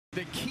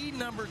The key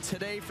number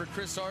today for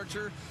Chris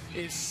Archer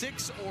is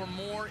 6 or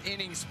more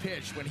innings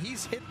pitched. When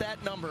he's hit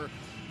that number,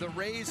 the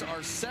Rays are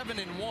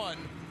 7-1.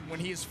 When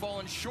he has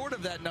fallen short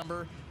of that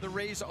number, the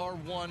Rays are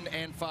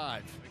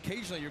 1-5.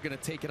 Occasionally, you're going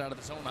to take it out of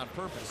the zone on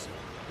purpose.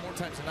 More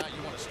times than not,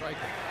 you want to strike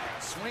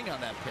a swing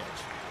on that pitch.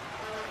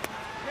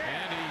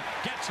 And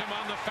he gets him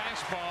on the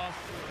fastball.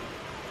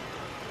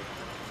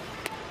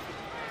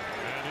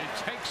 And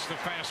he takes the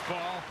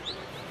fastball.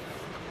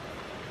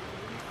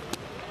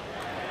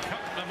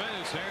 Cutting the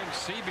minutes there in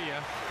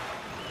Sebia.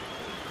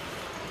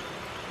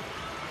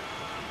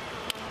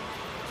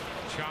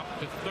 Chopped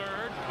to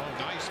third. Oh,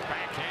 nice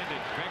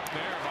backhanded pick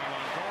there by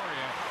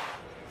Longoria.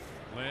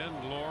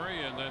 Lynn,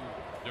 Laurie, and then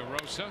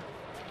DeRosa.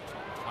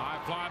 High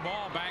fly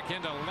ball back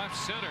into left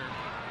center.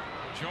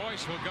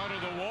 Joyce will go to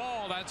the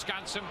wall. That's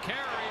got some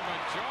carry, but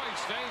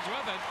Joyce stays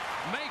with it,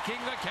 making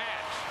the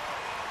catch.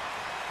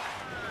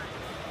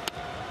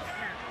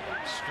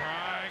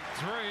 Strike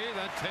three.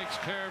 That takes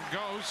care of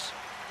Ghost.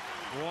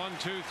 1,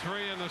 2,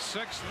 3 in the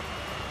sixth.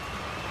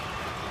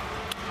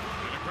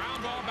 And a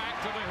ground ball back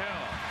to the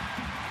hill.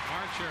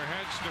 Archer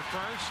heads to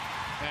first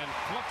and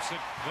flips it.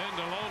 Then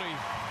Deloney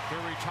to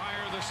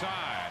retire the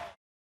side.